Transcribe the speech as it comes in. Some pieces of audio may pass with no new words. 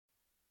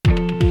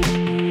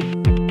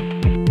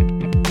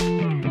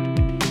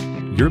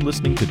You're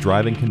listening to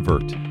Drive and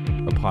Convert,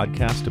 a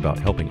podcast about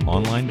helping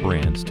online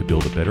brands to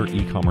build a better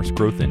e-commerce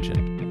growth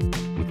engine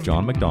with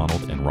John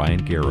McDonald and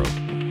Ryan Garrow.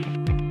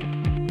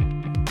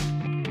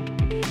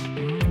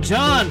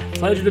 John,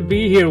 pleasure to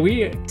be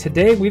here.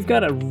 Today we've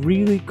got a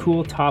really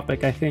cool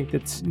topic. I think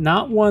that's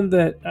not one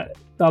that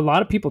a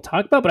lot of people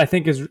talk about, but I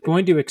think is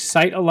going to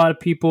excite a lot of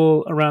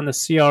people around the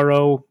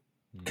CRO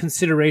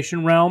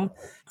consideration realm.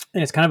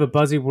 And it's kind of a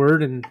buzzy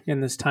word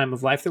in this time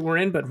of life that we're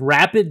in, but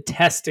rapid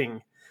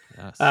testing.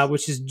 Yes.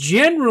 Which is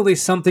generally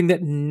something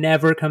that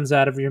never comes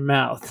out of your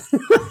mouth.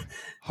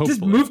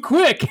 Just move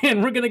quick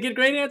and we're going to get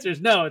great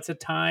answers. No, it's a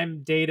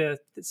time data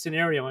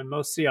scenario in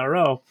most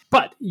CRO.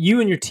 But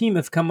you and your team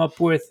have come up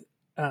with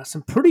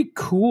some pretty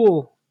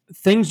cool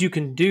things you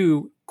can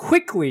do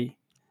quickly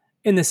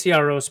in the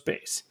CRO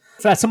space.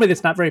 For somebody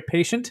that's not very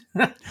patient,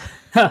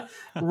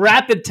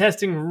 rapid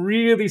testing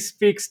really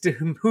speaks to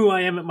who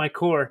I am at my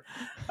core.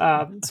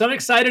 So I'm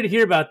excited to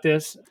hear about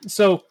this.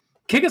 So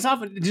kick us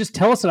off and just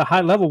tell us at a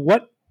high level,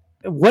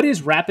 what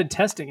is rapid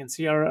testing in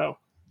CRO?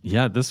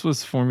 Yeah, this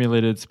was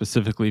formulated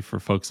specifically for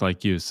folks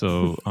like you.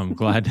 So I'm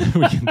glad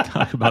we can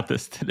talk about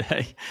this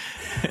today.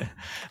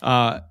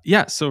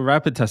 So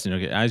rapid testing,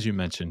 okay, as you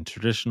mentioned,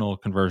 traditional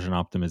conversion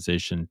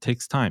optimization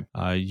takes time.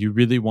 You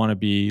really want to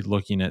be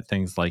looking at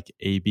things like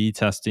A/B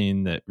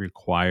testing that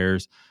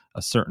requires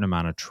a certain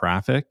amount of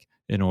traffic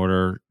in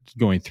order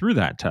going through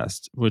that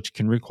test, which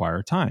can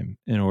require time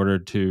in order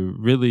to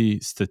really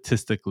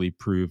statistically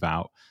prove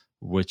out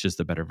which is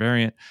the better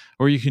variant.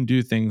 Or you can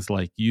do things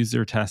like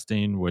user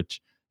testing,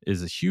 which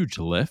is a huge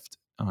lift.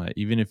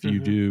 Even if you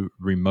do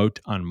remote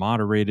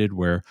unmoderated,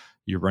 where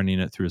you're running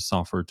it through a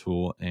software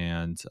tool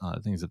and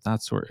things of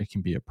that sort, it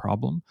can be a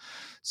problem.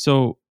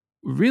 So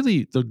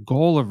really the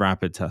goal of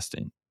rapid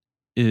testing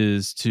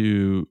is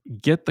to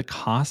get the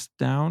cost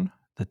down,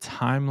 the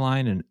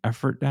timeline and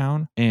effort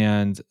down,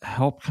 and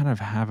help kind of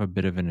have a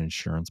bit of an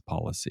insurance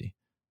policy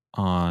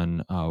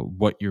on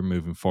what you're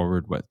moving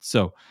forward with.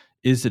 So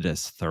is it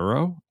as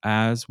thorough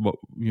as what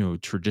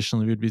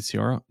traditionally would be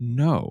CRO?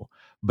 No,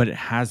 but it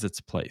has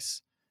its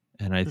place.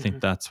 And I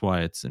think that's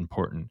why it's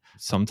important.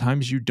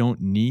 Sometimes you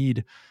don't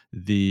need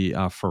the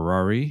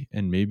Ferrari,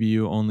 and maybe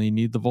you only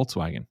need the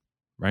Volkswagen,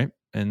 right?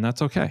 And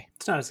that's okay.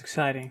 It's not as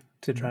exciting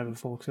to drive a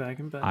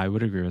Volkswagen, but I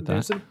would agree with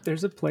that.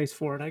 There's a place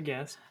for it, I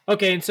guess.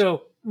 Okay, and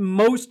so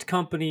most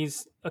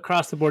companies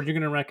across the board, you're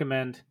going to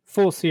recommend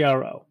full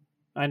CRO.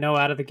 I know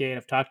out of the gate,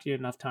 I've talked to you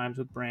enough times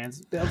with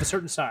brands of a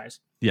certain size.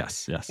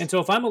 Yes. And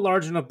so if I'm a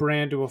large enough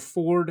brand to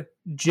afford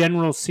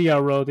general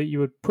CRO that you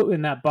would put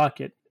in that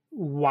bucket,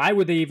 why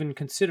would they even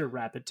consider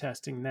rapid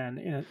testing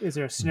then? Is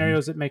there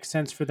scenarios that make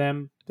sense for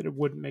them that it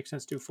wouldn't make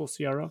sense to do full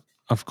CRO?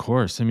 Of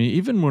course. I mean,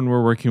 even when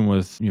we're working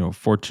with,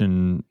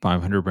 Fortune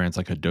 500 brands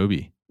like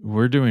Adobe,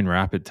 we're doing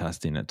rapid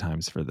testing at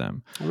times for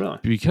them. Really?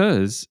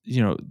 Because,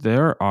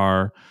 there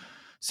are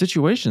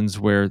situations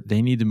where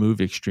they need to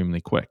move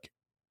extremely quick,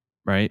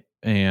 right?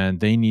 And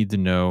they need to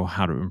know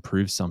how to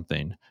improve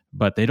something,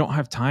 but they don't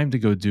have time to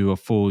go do a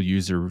full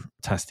user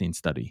testing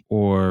study,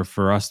 or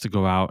for us to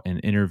go out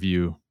and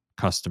interview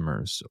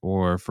customers,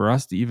 or for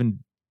us to even,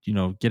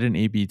 get an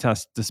A/B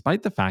test,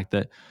 despite the fact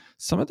that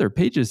some of their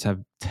pages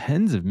have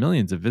tens of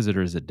millions of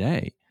visitors a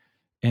day,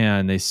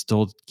 and they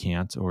still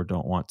can't or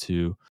don't want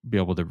to be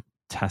able to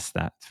test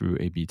that through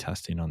A/B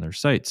testing on their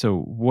site. So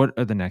what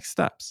are the next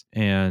steps?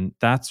 And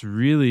that's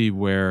really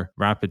where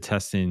rapid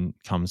testing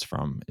comes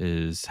from,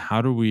 is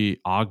how do we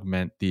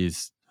augment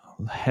these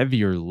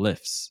heavier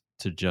lifts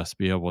to just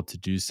be able to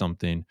do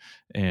something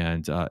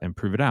and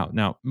prove it out.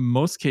 Now,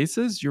 most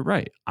cases, you're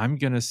right. I'm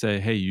going to say,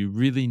 hey, you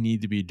really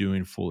need to be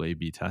doing full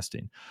A/B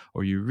testing,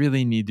 or you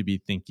really need to be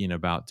thinking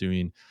about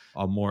doing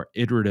a more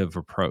iterative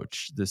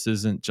approach. This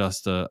isn't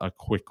just a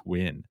quick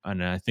win.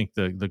 And I think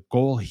the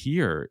goal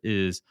here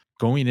is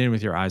going in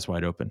with your eyes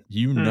wide open.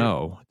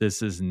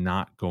 This is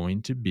not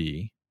going to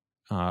be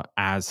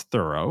as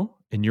thorough,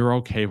 and you're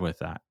okay with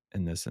that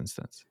in this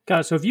instance.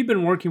 Got it. So if you've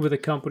been working with a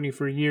company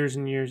for years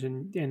and years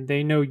and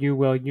they know you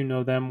well, you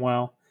know them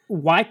well,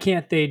 why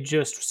can't they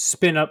just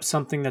spin up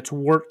something that's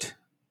worked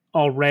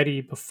already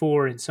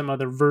before in some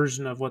other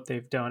version of what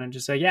they've done and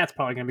just say, yeah, it's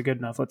probably going to be good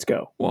enough. Let's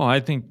go. Well, I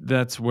think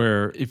that's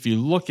where, if you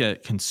look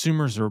at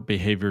consumers, or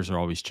behaviors are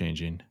always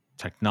changing.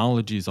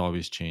 Technology is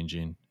always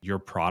changing. Your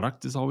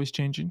product is always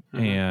changing.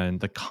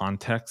 And the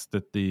context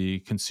that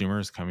the consumer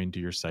is coming to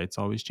your site is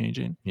always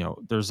changing.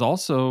 There's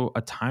also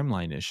a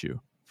timeline issue,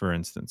 for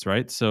instance,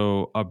 right?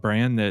 So a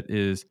brand that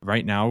is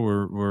right now,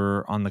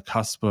 we're on the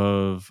cusp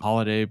of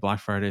holiday, Black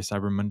Friday,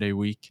 Cyber Monday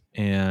week,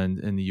 and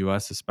in the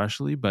US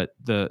especially. But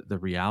the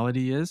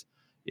reality is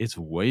it's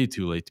way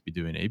too late to be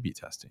doing A/B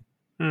testing.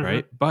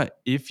 Right. But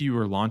if you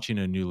were launching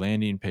a new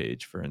landing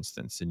page, for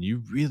instance, and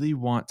you really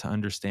want to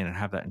understand and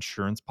have that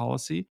insurance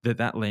policy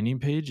that landing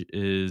page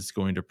is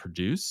going to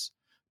produce,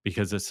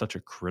 because it's such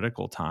a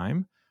critical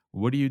time,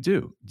 what do?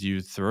 Do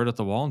you throw it at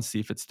the wall and see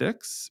if it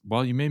sticks?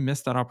 Well, you may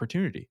miss that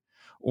opportunity.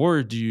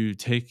 Or do you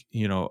take,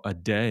 a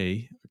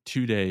day,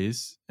 2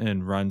 days,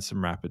 and run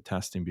some rapid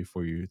testing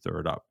before you throw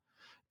it up?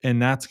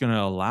 And that's going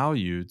to allow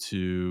you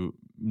to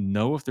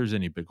know if there's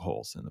any big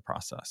holes in the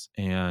process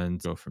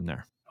and go from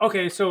there.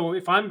 Okay, so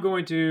if I'm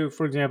going to,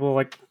 for example,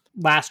 like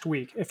last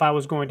week, if I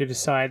was going to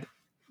decide,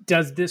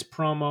 does this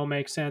promo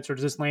make sense, or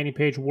does this landing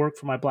page work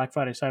for my Black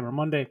Friday, Cyber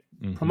Monday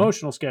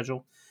promotional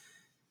schedule?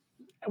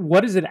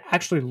 What does it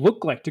actually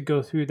look like to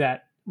go through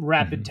that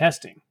rapid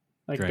testing?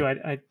 Like, do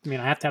I mean,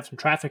 I have to have some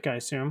traffic, I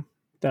assume,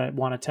 that I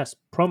want to test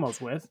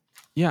promos with.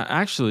 Yeah,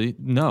 actually,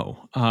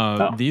 no.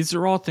 These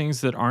are all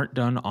things that aren't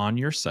done on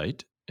your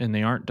site, and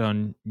they aren't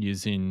done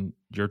using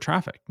your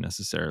traffic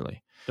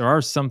necessarily. There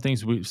are some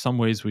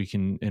ways we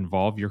can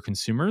involve your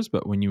consumers,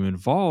 but when you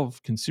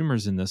involve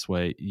consumers in this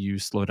way, you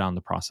slow down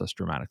the process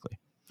dramatically.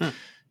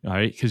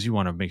 Right? Because you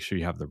want to make sure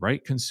you have the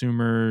right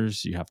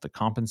consumers, you have to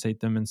compensate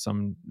them in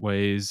some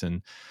ways.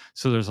 And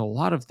so there's a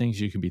lot of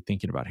things you can be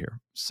thinking about here.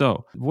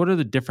 So what are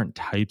the different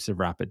types of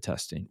rapid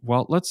testing?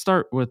 Well, let's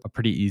start with a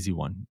pretty easy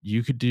one.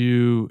 You could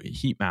do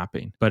heat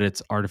mapping, but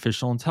it's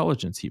artificial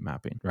intelligence heat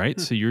mapping, right?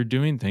 So you're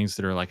doing things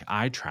that are like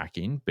eye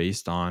tracking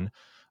based on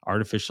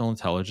artificial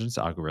intelligence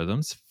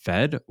algorithms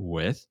fed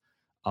with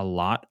a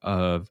lot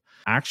of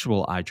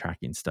actual eye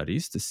tracking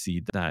studies to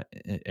see that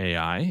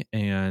AI,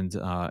 and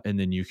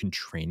then you can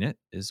train it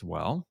as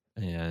well.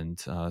 And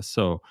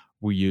so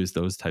we use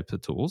those types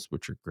of tools,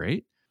 which are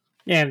great.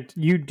 And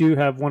you do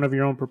have one of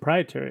your own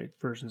proprietary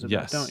versions of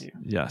that, don't you?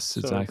 Yes,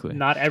 so exactly.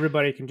 Not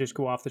everybody can just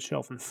go off the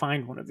shelf and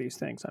find one of these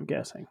things, I'm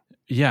guessing.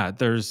 Yeah,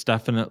 there's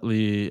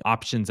definitely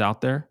options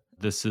out there.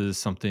 This is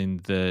something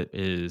that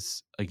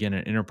is, again,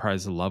 an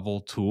enterprise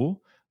level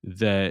tool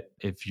that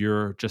if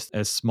you're just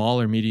a small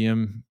or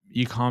medium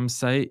e-com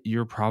site,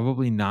 you're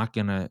probably not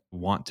going to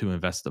want to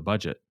invest the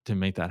budget to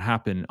make that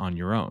happen on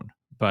your own.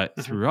 But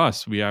through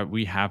us, we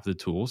have the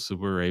tools, so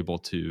we're able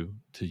to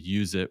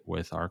use it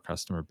with our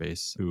customer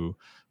base who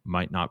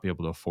might not be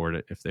able to afford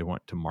it if they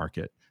want to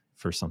market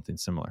for something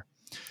similar.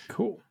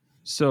 Cool.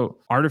 So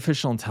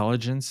artificial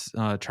intelligence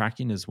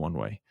tracking is one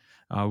way.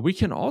 We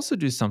can also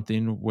do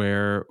something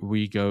where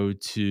we go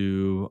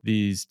to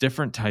these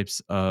different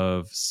types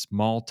of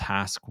small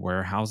task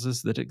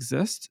warehouses that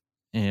exist.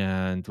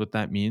 And what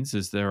that means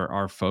is there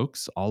are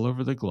folks all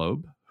over the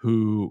globe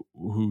who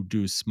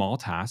do small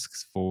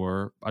tasks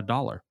for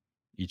 $1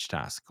 each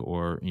task,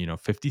 or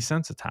 50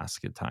 cents a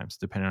task at times,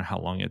 depending on how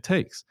long it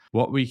takes.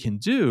 What we can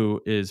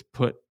do is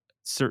put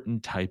certain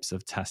types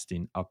of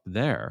testing up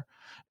there.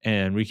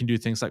 And we can do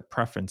things like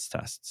preference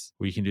tests.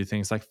 We can do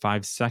things like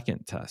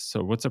 5-second tests.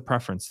 So what's a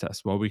preference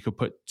test? Well, we could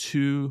put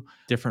 2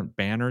 different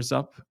banners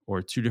up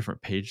or 2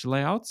 different page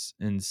layouts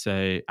and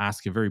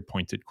ask a very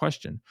pointed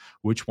question.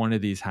 Which one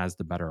of these has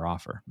the better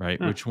offer, right?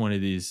 Which one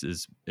of these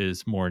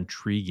is more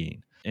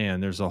intriguing?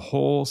 And there's a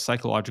whole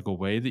psychological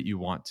way that you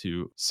want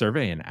to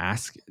survey and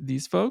ask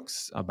these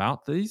folks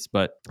about these.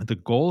 But the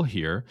goal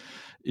here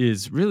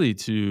is really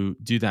to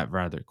do that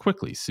rather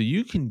quickly. So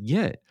you can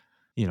get,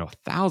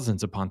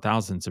 thousands upon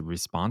thousands of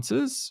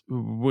responses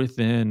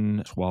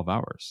within 12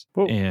 hours.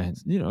 Whoa. And,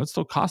 it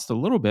still costs a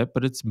little bit,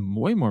 but it's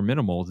way more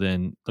minimal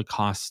than the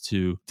cost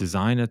to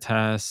design a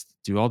test,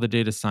 do all the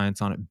data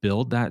science on it,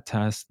 build that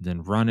test,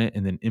 then run it,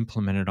 and then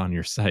implement it on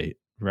your site.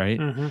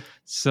 Right?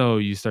 So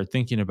you start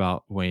thinking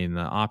about weighing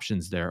the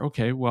options there.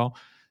 Okay, well,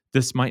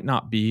 this might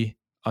not be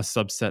a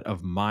subset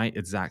of my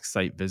exact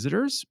site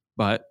visitors,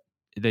 but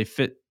they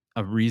fit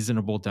a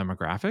reasonable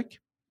demographic.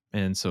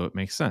 And so it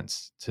makes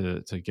sense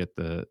to get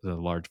the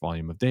large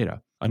volume of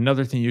data.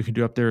 Another thing you can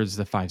do up there is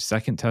the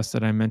 5-second test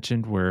that I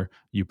mentioned, where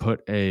you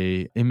put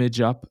a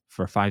image up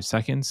for 5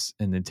 seconds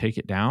and then take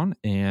it down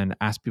and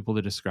ask people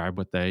to describe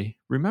what they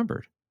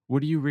remembered.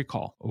 What do you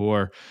recall?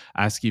 Or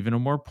ask even a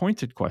more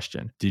pointed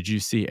question. Did you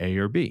see A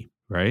or B?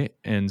 Right?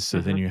 And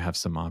so then you have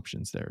some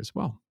options there as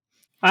well.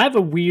 I have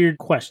a weird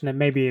question that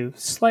may be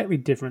slightly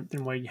different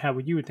than how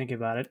you would think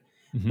about it.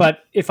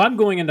 But if I'm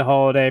going into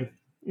holiday,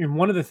 and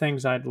one of the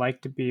things I'd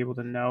like to be able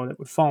to know that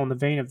would fall in the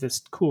vein of this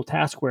cool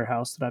task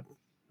warehouse that I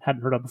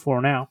hadn't heard of before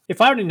now,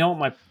 if I already know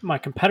what my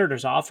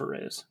competitor's offer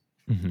is,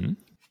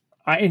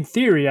 in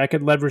theory, I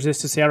could leverage this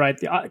to say, all right,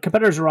 the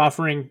competitors are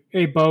offering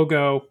a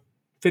BOGO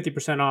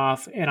 50%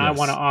 off, and I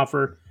want to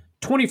offer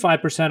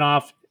 25%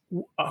 off.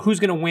 Who's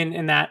going to win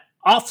in that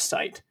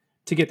offsite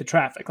to get the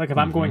traffic? Like if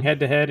I'm going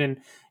head to head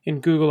in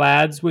Google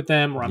Ads with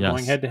them, or I'm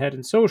going head to head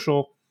in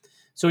social.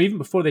 So even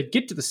before they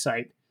get to the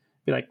site,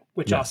 be like,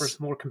 which offer is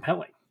more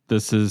compelling?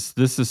 This is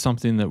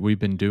something that we've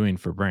been doing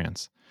for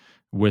brands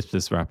with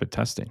this rapid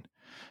testing,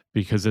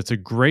 because it's a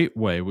great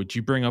way. Would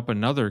you bring up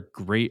another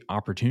great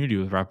opportunity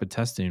with rapid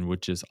testing,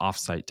 which is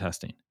offsite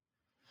testing?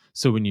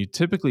 So when you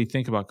typically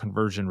think about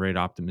conversion rate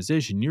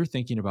optimization, you're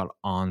thinking about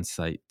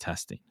on-site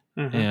testing.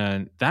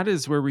 And that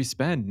is where we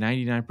spend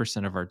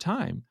 99% of our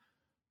time.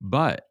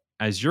 But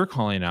as you're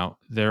calling out,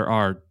 there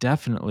are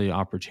definitely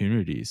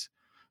opportunities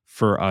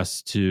for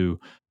us to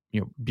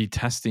be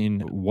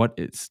testing what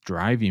is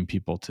driving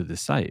people to the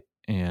site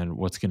and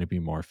what's going to be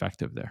more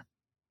effective there.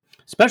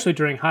 Especially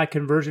during high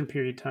conversion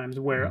period times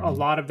where a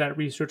lot of that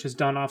research is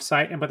done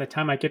off-site. And by the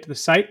time I get to the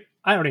site,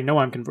 I already know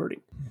I'm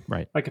converting.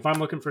 Right. Like if I'm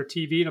looking for a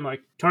TV and I'm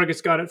like,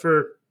 Target's got it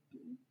for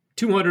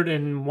 200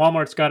 and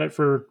Walmart's got it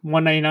for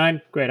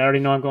 $199. Great. I already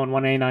know I'm going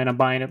 $199. I'm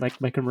buying it. Like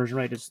my conversion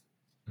rate is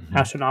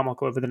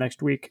astronomical over the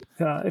next week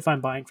if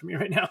I'm buying from you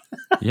right now.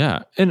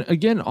 Yeah. And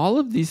again, all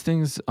of these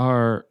things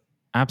are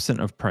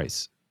absent of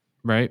price,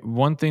 right?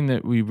 One thing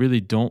that we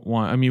really don't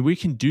want, I mean, we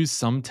can do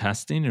some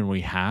testing and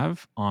we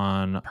have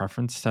on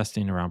preference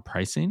testing around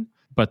pricing,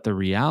 but the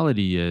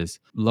reality is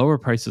lower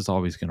price is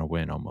always going to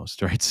win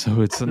almost, right?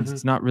 So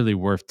it's not really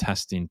worth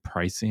testing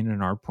pricing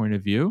in our point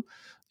of view.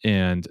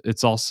 And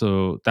it's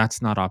also,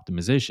 that's not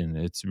optimization.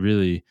 It's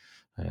really,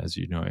 as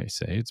you know, I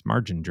say, it's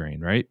margin drain,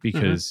 right?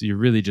 Because you're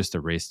really just a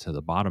race to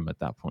the bottom at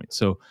that point.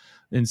 So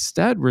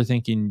instead, we're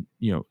thinking,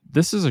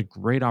 this is a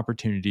great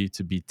opportunity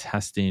to be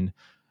testing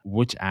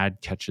which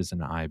ad catches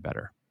an eye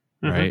better,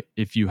 right?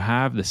 If you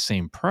have the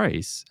same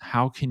price,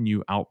 how can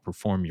you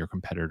outperform your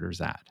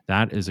competitor's ad?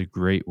 That is a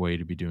great way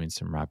to be doing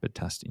some rapid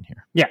testing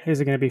here. Yeah. Is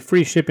it going to be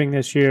free shipping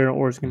this year,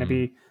 or is it going to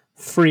be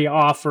free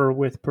offer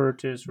with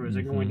purchase, or is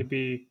it going to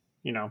be,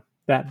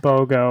 that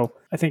BOGO?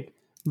 I think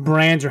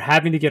brands are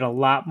having to get a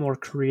lot more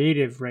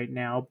creative right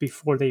now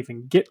before they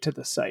even get to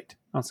the site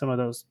on some of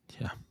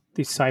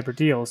these cyber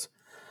deals,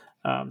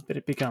 that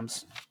it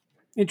becomes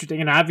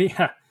interesting.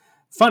 And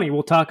funny,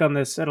 we'll talk on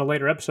this at a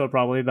later episode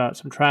probably about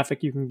some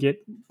traffic you can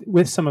get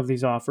with some of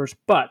these offers,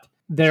 but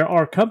there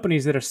are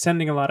companies that are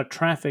sending a lot of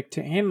traffic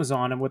to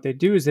Amazon, and what they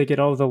do is they get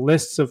all the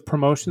lists of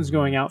promotions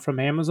going out from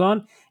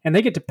Amazon, and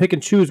they get to pick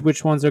and choose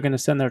which ones they're going to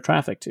send their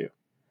traffic to.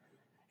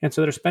 And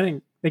so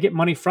they get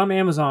money from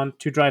Amazon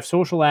to drive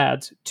social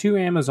ads to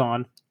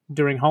Amazon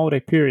during holiday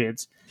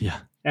periods.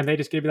 Yeah. And they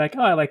just get to be like,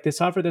 oh, I like this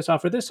offer, this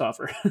offer, this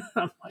offer.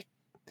 I'm like,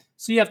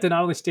 so you have to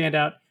not only stand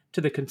out to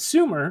the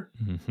consumer,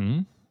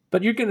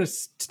 but you're going to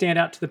stand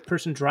out to the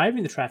person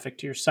driving the traffic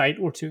to your site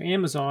or to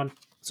Amazon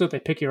so that they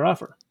pick your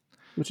offer,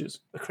 which is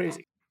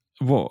crazy.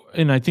 Well,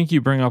 and I think you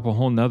bring up a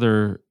whole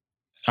nother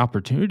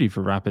opportunity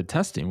for rapid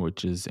testing,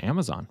 which is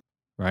Amazon.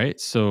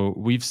 Right. So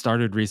we've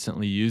started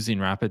recently using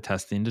rapid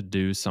testing to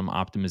do some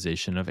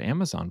optimization of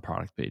Amazon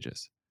product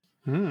pages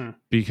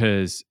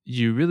because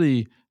you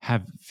really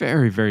have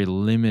very, very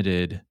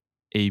limited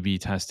A/B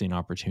testing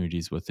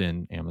opportunities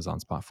within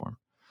Amazon's platform.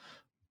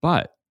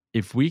 But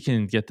if we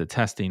can get the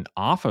testing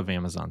off of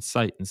Amazon's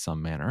site in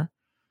some manner,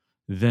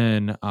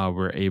 then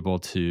we're able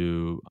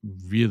to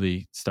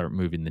really start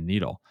moving the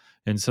needle.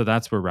 And so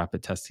that's where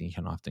rapid testing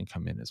can often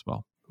come in as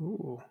well.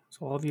 Ooh,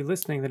 so all of you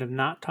listening that have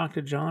not talked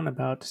to John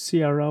about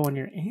CRO on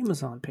your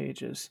Amazon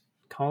pages,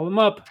 call them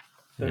up.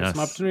 There's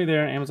some opportunity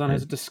there. Amazon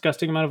has a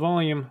disgusting amount of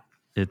volume.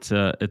 It's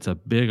a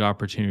big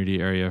opportunity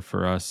area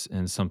for us,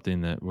 and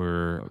something that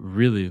we're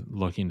really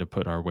looking to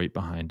put our weight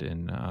behind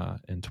in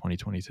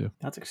 2022.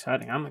 That's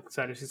exciting. I'm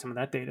excited to see some of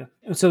that data.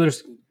 And so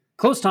there's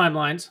close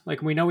timelines.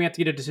 Like we know we have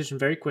to get a decision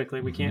very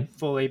quickly. We can't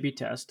full A/B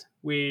test.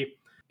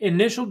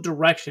 Initial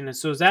direction. And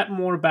so is that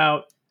more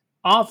about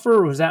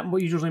offer, or is that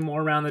usually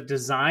more around the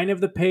design of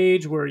the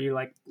page where you're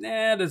like,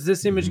 does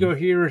this image go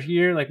here or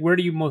here? Like, where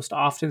do you most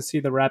often see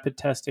the rapid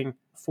testing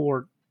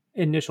for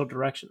initial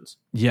directions?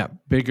 Yeah,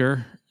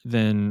 bigger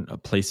than a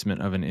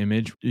placement of an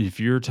image. If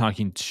you're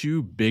talking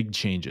two big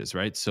changes,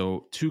 right?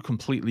 So two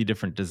completely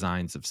different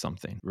designs of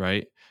something,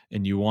 right?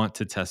 And you want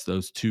to test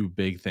those two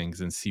big things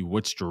and see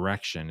which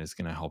direction is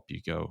going to help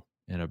you go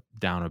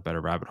down a better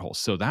rabbit hole.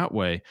 So that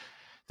way,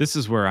 this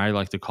is where I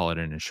like to call it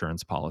an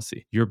insurance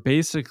policy. You're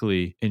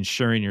basically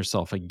insuring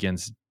yourself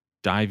against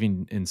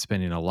diving and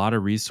spending a lot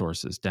of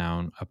resources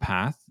down a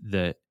path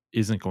that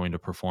isn't going to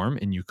perform.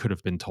 And you could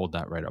have been told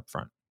that right up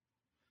front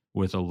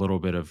with a little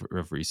bit of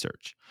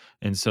research.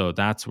 And so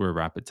that's where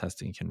rapid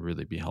testing can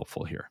really be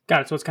helpful here.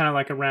 Got it. So it's kind of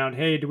like around,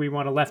 hey, do we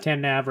want a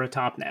left-hand nav or a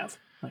top nav?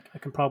 Like I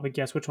can probably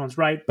guess which one's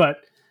right, but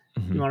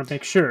you want to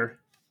make sure.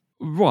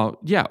 Well,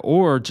 yeah,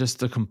 or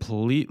just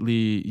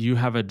you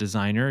have a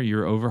designer,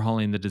 you're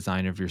overhauling the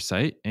design of your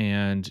site,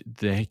 and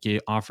they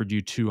offered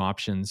you two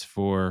options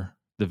for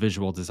the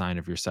visual design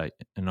of your site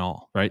and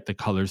all, right? The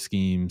color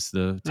schemes,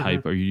 the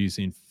type, are you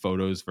using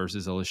photos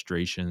versus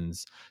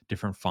illustrations,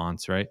 different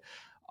fonts, right?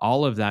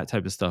 All of that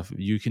type of stuff.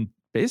 You can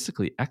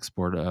basically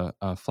export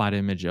a flat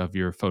image of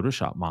your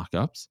Photoshop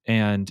mockups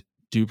and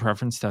do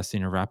preference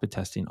testing or rapid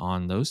testing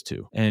on those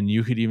two. And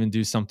you could even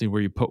do something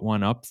where you put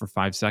one up for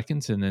 5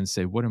 seconds and then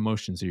say, what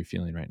emotions are you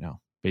feeling right now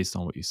based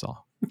on what you saw,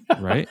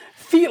 right?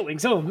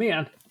 Feelings, oh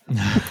man.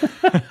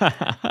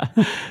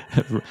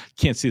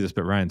 Can't see this,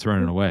 but Ryan's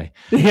running away.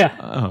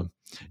 Yeah.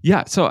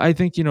 Yeah. So I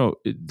think,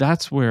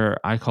 that's where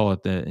I call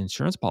it the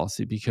insurance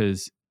policy,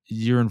 because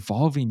you're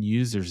involving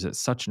users at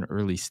such an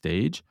early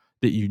stage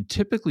that you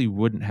typically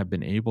wouldn't have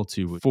been able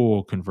to with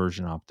full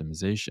conversion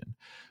optimization,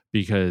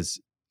 because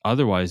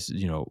otherwise,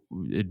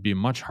 it'd be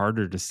much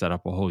harder to set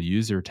up a whole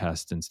user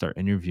test and start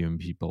interviewing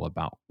people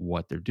about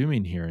what they're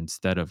doing here,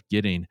 instead of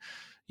getting,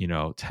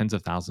 tens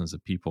of thousands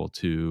of people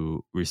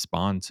to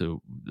respond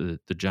to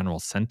the general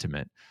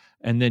sentiment.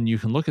 And then you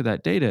can look at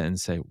that data and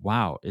say,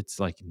 wow, it's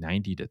like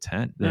 90 to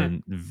 10,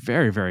 then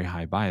very, very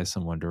high bias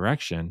in one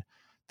direction.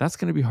 that's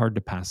going to be hard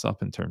to pass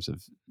up in terms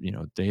of,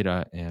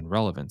 data and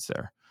relevance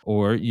there.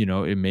 Or,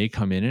 it may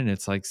come in and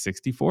it's like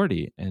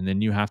 60-40. And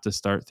then you have to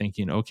start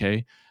thinking,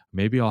 okay,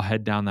 maybe I'll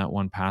head down that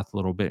one path a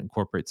little bit,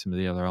 incorporate some of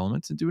the other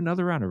elements and do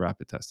another round of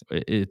rapid testing.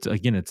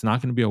 It's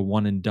not going to be a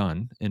one and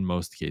done in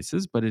most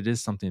cases, but it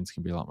is something that's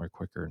going to be a lot more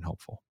quicker and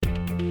helpful.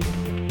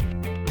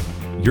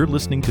 You're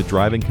listening to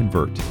Drive and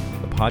Convert,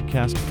 a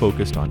podcast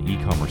focused on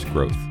e-commerce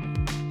growth.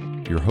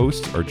 Your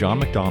hosts are John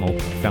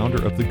McDonald,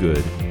 founder of The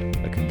Good,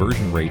 a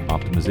conversion rate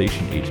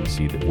optimization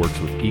agency that works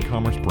with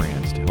e-commerce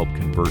brands to help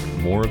convert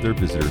more of their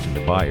visitors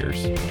into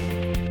buyers,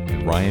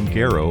 and Ryan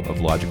Garrow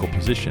of Logical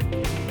Position,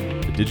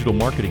 a digital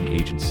marketing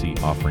agency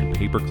offering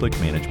pay-per-click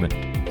management,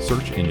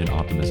 search engine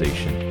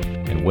optimization,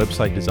 and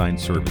website design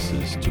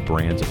services to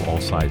brands of all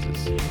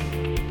sizes.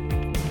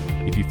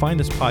 If you find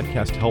this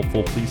podcast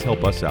helpful, please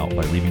help us out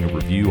by leaving a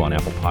review on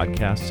Apple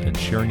Podcasts and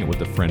sharing it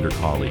with a friend or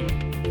colleague.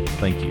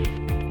 Thank you.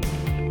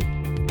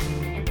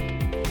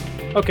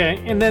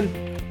 Okay, and then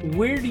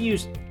where do you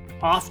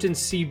often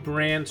see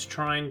brands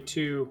trying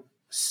to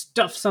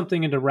stuff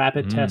something into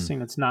rapid testing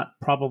that's not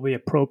probably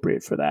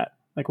appropriate for that?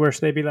 Like, where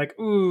should they be like,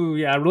 ooh,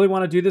 yeah, I really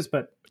want to do this,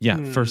 but...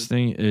 First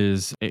thing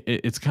is,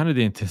 it's kind of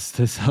the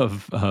antithesis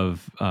of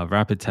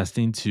rapid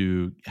testing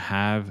to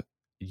have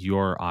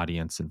your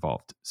audience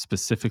involved,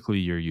 specifically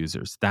your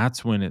users.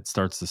 That's when it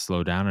starts to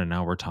slow down. And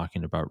now we're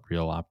talking about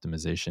real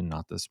optimization,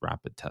 not this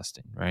rapid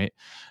testing, right?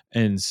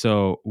 And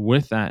so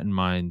with that in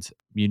mind,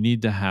 you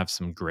need to have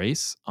some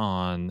grace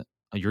on,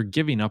 you're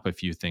giving up a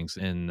few things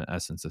in the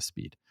essence of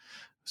speed.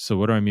 So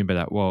what do I mean by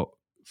that? Well,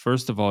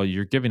 first of all,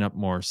 you're giving up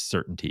more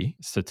certainty,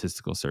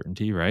 statistical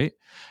certainty, right?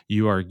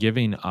 You are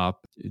giving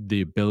up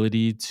the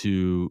ability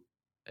to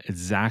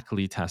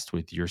exactly test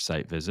with your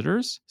site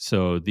visitors.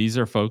 So these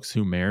are folks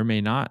who may or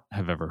may not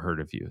have ever heard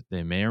of you.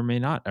 They may or may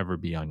not ever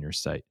be on your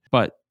site.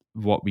 But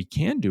what we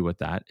can do with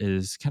that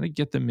is kind of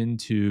get them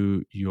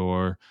into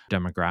your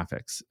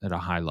demographics at a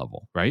high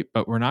level, right?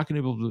 But we're not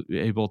going to be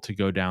able to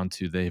go down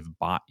to they've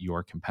bought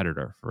your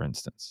competitor, for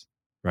instance,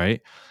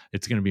 right?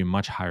 It's going to be a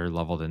much higher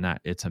level than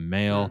that. It's a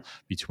male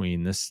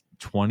between this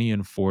 20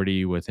 and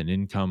 40 with an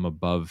income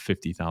above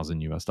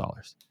 50,000 US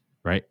dollars.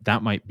 Right,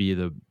 that might be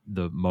the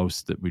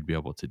most that we'd be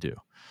able to do.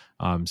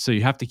 So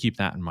you have to keep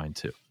that in mind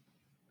too.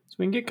 So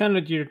we can get kind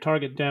of your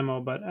target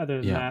demo, but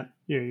other than that,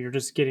 you're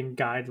just getting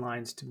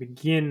guidelines to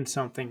begin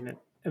something that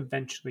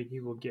eventually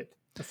you will get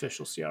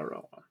official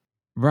CRO on.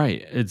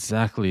 Right,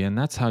 exactly. And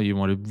that's how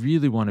you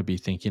really want to be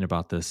thinking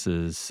about this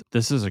is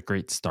a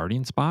great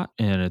starting spot,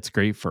 and it's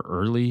great for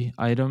early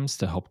items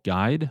to help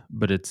guide,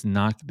 but it's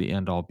not the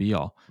end all be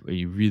all.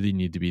 You really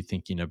need to be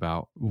thinking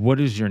about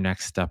what is your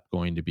next step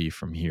going to be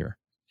from here.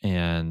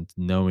 And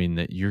knowing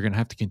that you're going to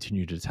have to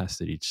continue to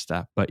test at each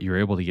step, but you're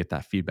able to get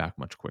that feedback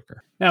much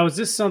quicker. Now, is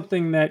this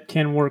something that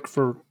can work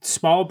for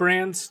small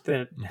brands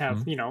that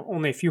have,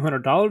 only a few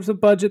 $100s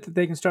of budget that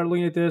they can start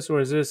looking at this? Or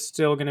is this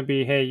still going to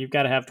be, hey, you've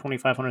got to have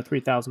 $2,500,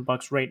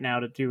 $3,000 right now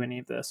to do any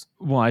of this?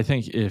 Well, I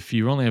think if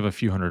you only have a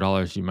few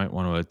 $100s, you might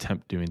want to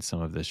attempt doing some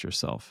of this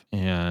yourself.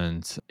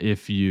 And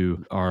if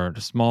you are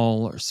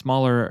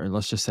smaller, or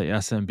let's just say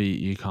SMB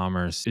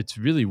e-commerce, it's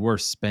really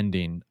worth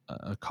spending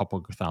a couple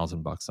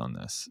 $1,000 on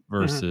this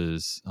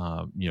versus,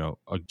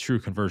 a true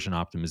conversion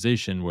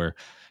optimization where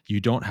you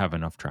don't have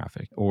enough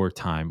traffic or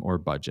time or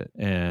budget.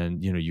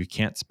 And, you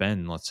can't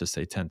spend, let's just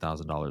say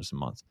 $10,000 a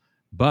month.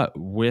 But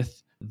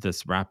with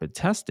this rapid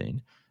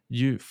testing,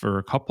 for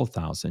a couple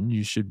thousand,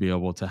 you should be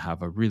able to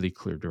have a really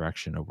clear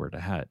direction of where to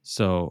head.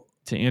 So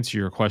to answer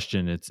your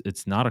question,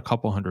 it's not a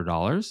couple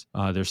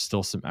 $100. There's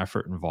still some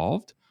effort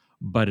involved,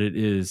 but it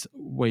is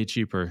way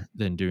cheaper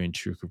than doing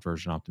true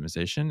conversion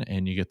optimization,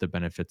 and you get the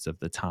benefits of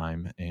the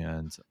time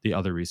and the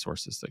other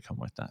resources that come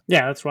with that.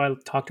 Yeah, that's why I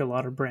talk to a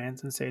lot of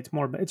brands and say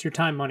it's your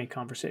time money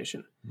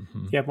conversation.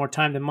 If you have more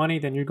time than money,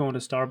 then you're going to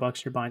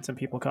Starbucks, you're buying some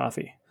people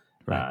coffee.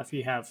 Right. If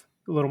you have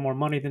a little more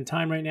money than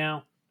time right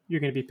now, you're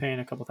going to be paying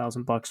a couple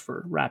 $1,000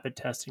 for rapid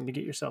testing to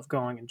get yourself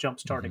going and jump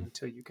starting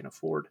until you can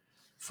afford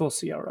full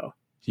CRO.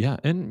 Yeah.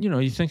 And,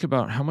 you think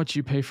about how much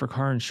you pay for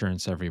car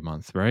insurance every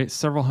month, right?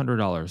 Several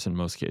 $100s in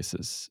most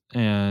cases.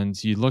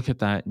 And you look at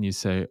that and you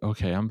say,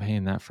 okay, I'm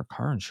paying that for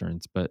car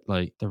insurance. But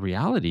like the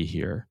reality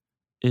here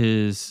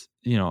is,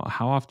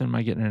 how often am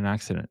I getting in an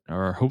accident?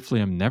 Or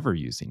hopefully I'm never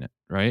using it,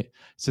 right?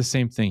 It's the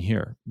same thing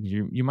here.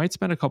 You might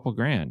spend a couple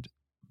grand,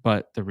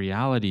 but the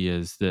reality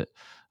is that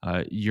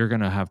you're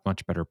going to have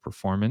much better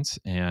performance.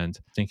 And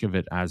think of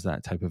it as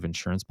that type of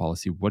insurance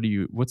policy.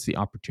 What's the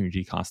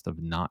opportunity cost of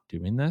not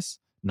doing this?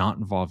 Not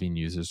involving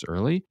users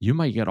early? You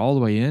might get all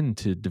the way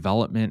into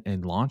development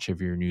and launch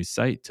of your new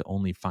site to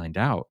only find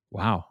out,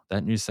 wow,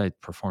 that new site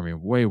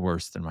performing way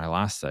worse than my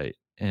last site.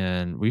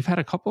 And we've had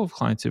a couple of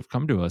clients who've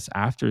come to us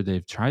after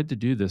they've tried to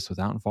do this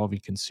without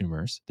involving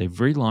consumers. They've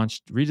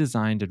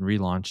redesigned and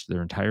relaunched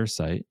their entire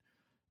site.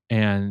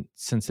 And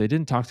since they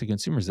didn't talk to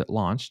consumers, it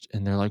launched,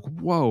 and they're like,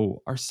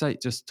 whoa, our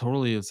site just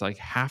totally is like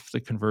half the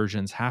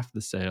conversions, half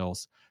the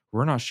sales.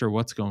 We're not sure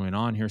what's going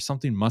on here.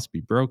 Something must be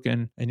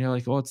broken. And you're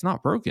like, well, it's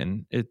not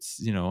broken. It's,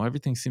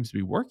 everything seems to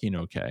be working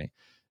okay.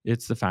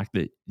 It's the fact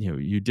that,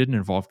 you didn't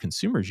involve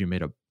consumers. You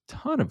made a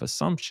ton of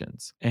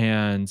assumptions,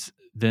 and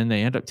then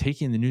they end up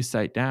taking the new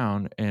site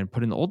down and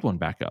putting the old one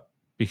back up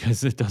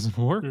because it doesn't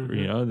work,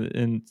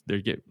 and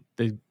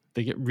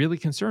they get really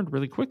concerned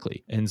really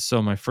quickly. And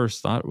so my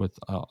first thought with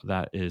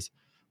that is,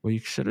 well, you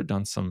should have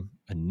done some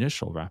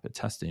initial rapid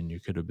testing.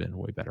 You could have been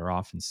way better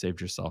off and saved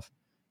yourself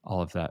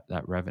all of that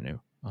revenue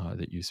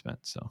that you spent.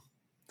 So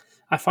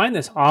I find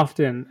this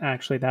often,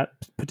 actually, that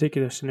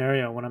particular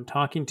scenario, when I'm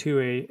talking to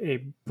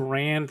a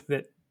brand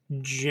that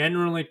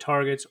generally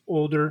targets an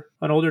older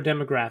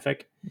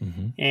demographic,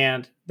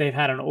 and they've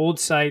had an old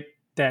site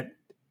that,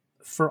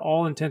 for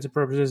all intents and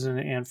purposes,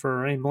 and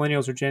for any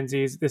millennials or Gen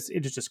Zs,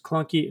 it is just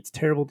clunky. It's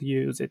terrible to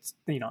use. It's,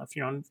 if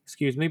you're on,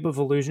 excuse me, but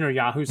Volusion or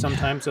Yahoo,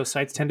 sometimes those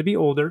sites tend to be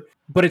older,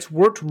 but it's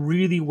worked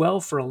really well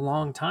for a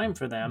long time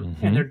for them,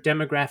 and their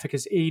demographic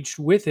has aged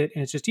with it,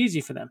 and it's just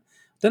easy for them.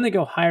 Then they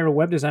go hire a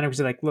web designer because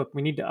they're like, look,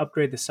 we need to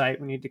upgrade the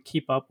site. We need to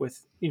keep up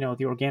with,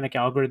 the organic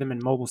algorithm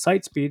and mobile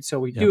site speed. So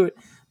we do it.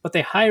 But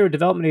they hire a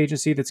development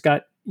agency that's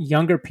got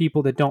younger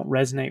people that don't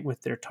resonate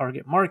with their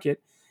target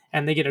market.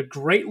 And they get a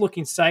great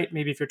looking site,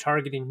 maybe if you're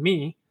targeting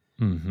me,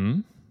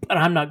 but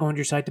I'm not going to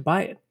your site to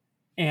buy it.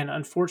 And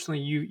unfortunately,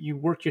 you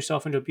work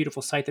yourself into a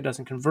beautiful site that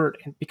doesn't convert,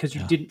 and because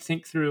you didn't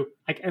think through,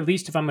 like, at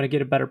least if I'm going to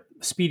get a better,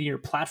 speedier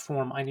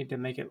platform, I need to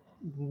make it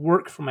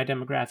work for my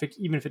demographic,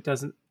 even if it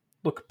doesn't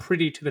look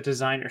pretty to the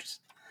designers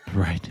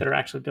that are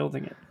actually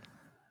building it.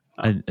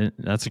 And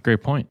that's a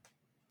great point.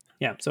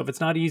 Yeah. So if it's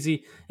not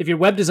easy, if your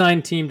web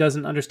design team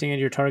doesn't understand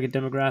your target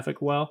demographic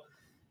well,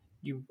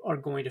 you are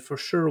going to for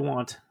sure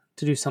want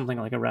to do something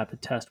like a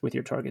rapid test with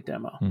your target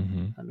demo.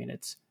 I mean,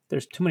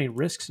 there's too many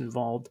risks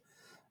involved,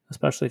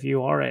 especially if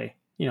you are a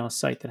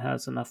site that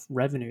has enough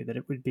revenue that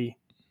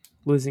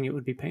losing it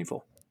would be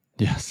painful.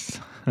 Yes.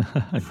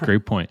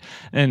 Great point.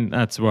 And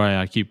that's why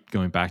I keep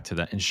going back to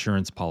that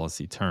insurance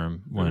policy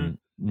term when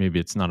maybe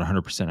it's not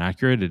 100%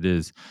 accurate. It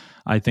is,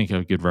 I think,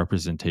 a good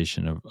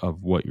representation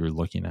of what you're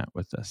looking at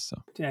with this. So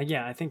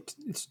yeah, I think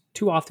it's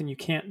too often you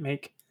can't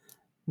make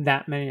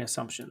that many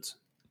assumptions.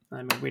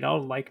 I mean, we'd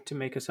all like to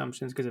make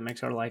assumptions because it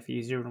makes our life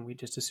easier when we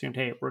just assumed,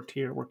 hey, it worked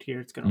here,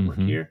 it's going to work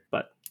here.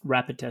 But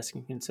rapid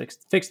testing can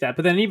fix that.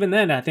 But then even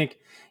then, I think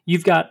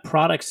you've got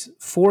products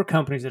for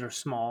companies that are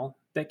small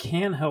that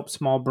can help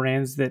small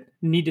brands that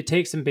need to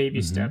take some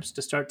baby steps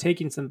to start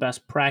taking some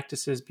best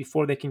practices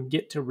before they can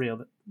get to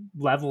real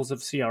levels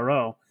of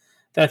CRO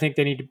that I think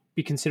they need to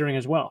be considering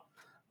as well.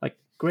 Like,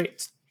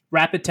 great,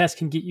 rapid test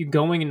can get you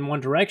going in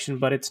one direction,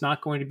 but it's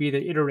not going to be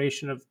the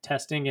iteration of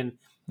testing and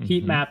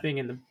heat mapping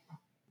and the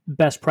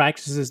best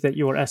practices that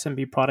your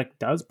SMB product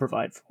does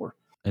provide for.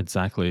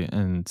 Exactly.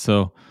 And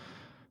so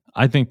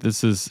I think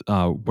this is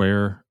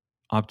where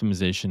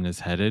optimization is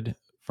headed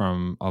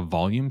from a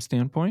volume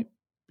standpoint,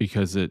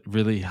 because it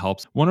really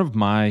helps. One of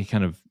my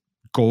kind of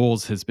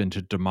goals has been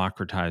to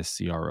democratize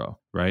CRO,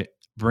 right?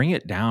 Bring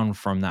it down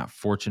from that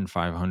Fortune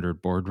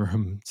 500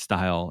 boardroom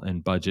style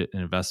and budget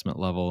and investment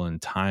level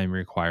and time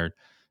required.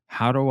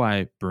 How do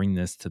I bring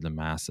this to the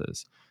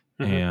masses?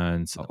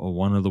 And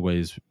one of the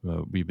ways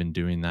we've been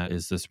doing that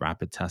is this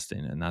rapid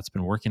testing, and that's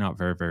been working out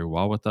very, very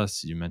well with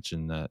us. You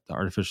mentioned that the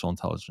artificial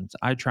intelligence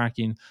eye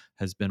tracking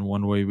has been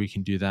one way we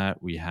can do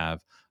that. We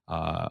have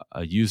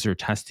a user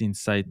testing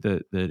site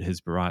that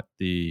has brought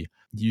the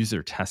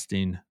user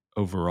testing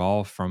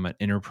overall from an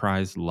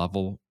enterprise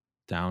level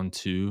down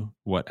to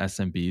what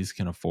SMBs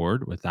can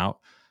afford without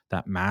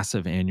that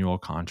massive annual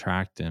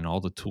contract and all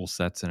the tool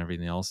sets and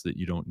everything else that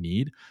you don't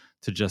need,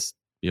 to just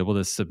be able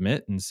to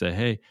submit and say,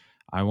 hey,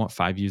 I want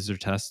 5 user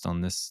tests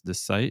on this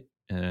site,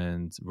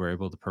 and we're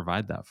able to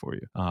provide that for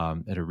you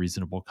at a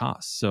reasonable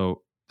cost.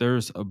 So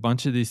there's a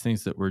bunch of these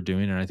things that we're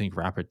doing, and I think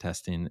rapid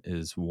testing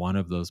is one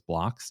of those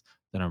blocks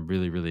that I'm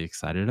really, really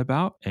excited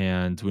about.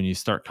 And when you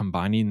start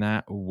combining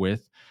that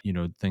with,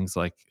 things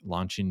like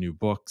launching new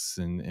books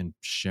and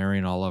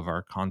sharing all of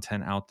our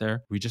content out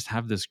there, we just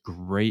have this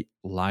great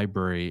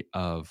library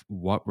of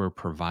what we're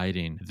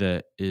providing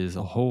that is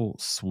a whole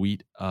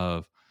suite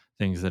of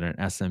things that an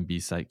SMB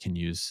site can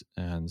use.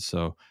 And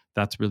so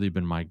that's really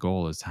been my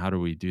goal, is how do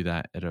we do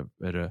that at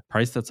a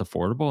price that's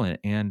affordable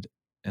and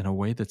in a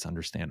way that's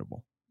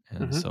understandable.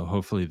 And so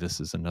hopefully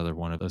this is another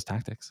one of those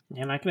tactics.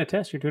 And I can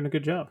attest, you're doing a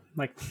good job.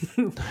 Like,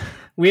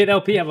 we at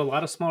LP have a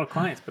lot of smaller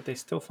clients, but they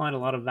still find a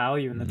lot of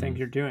value in the things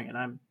you're doing.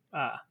 And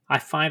I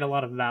find a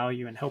lot of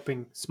value in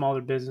helping smaller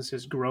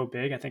businesses grow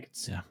big. I think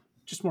it's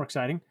just more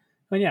exciting.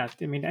 But yeah,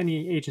 I mean,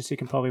 any agency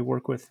can probably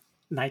work with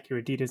Nike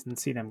or Adidas and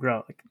see them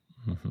grow. Like,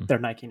 they're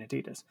Nike and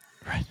Adidas.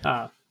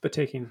 Right. But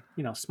taking,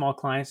 small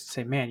clients to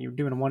say, man, you were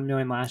doing 1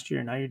 million last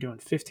year, now you're doing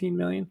 15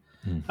 million.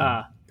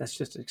 That's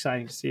just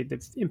exciting to see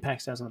the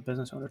impacts it has on the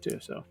business owner too.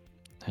 So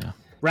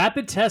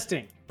rapid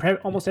testing,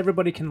 almost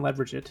everybody can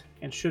leverage it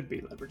and should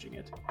be leveraging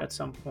it at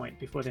some point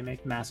before they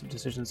make massive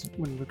decisions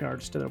in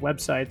regards to their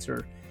websites,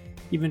 or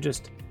even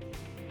just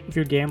if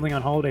you're gambling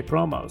on holiday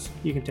promos,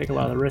 you can take a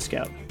lot of the risk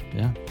out.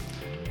 Yeah.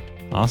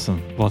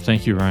 Awesome. Well,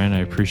 thank you, Ryan. I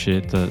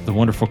appreciate the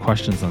wonderful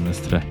questions on this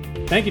today.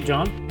 Thank you,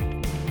 John.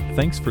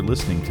 Thanks for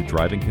listening to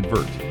Drive and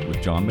Convert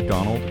with John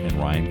McDonald and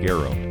Ryan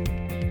Garrow.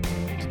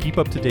 To keep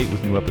up to date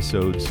with new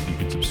episodes, you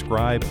can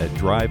subscribe at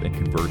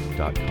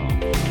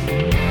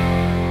driveandconvert.com.